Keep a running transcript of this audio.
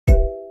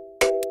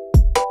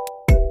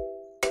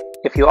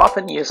If you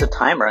often use a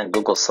timer in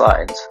Google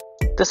Slides,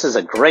 this is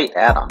a great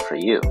add-on for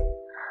you.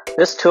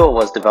 This tool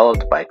was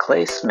developed by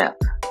Clay Smith,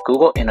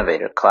 Google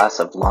Innovator Class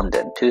of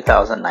London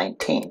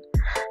 2019.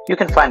 You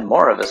can find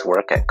more of his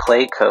work at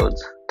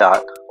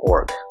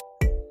claycodes.org.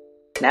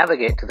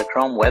 Navigate to the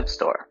Chrome Web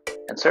Store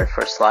and search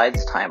for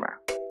Slides Timer.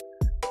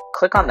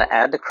 Click on the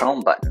Add to Chrome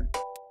button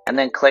and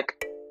then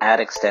click Add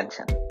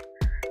Extension.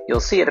 You'll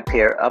see it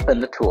appear up in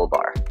the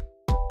toolbar.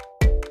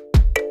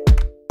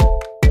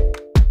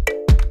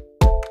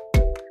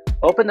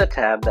 Open the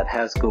tab that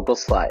has Google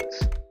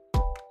Slides.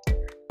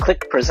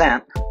 Click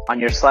Present on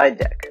your slide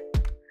deck.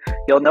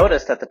 You'll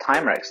notice that the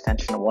timer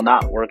extension will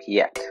not work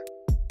yet.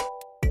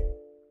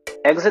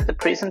 Exit the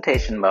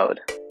presentation mode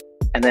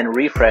and then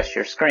refresh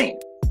your screen.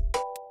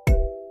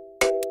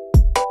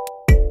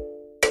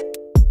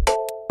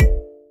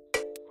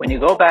 When you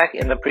go back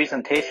in the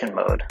presentation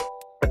mode,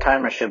 the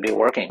timer should be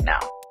working now.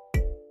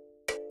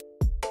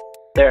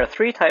 There are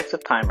three types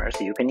of timers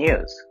you can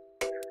use: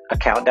 a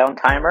countdown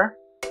timer,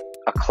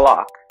 a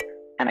clock,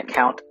 and a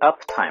count up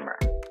timer.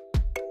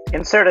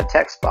 Insert a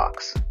text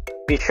box.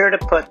 Be sure to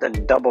put the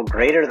double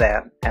greater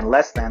than and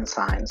less than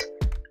signs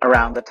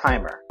around the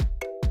timer.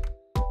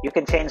 You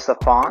can change the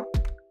font,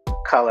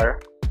 color,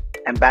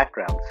 and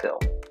background fill.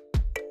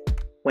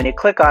 When you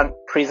click on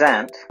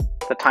Present,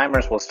 the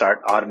timers will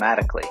start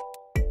automatically.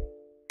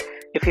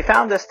 If you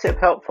found this tip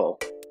helpful,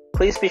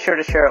 please be sure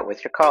to share it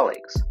with your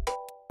colleagues.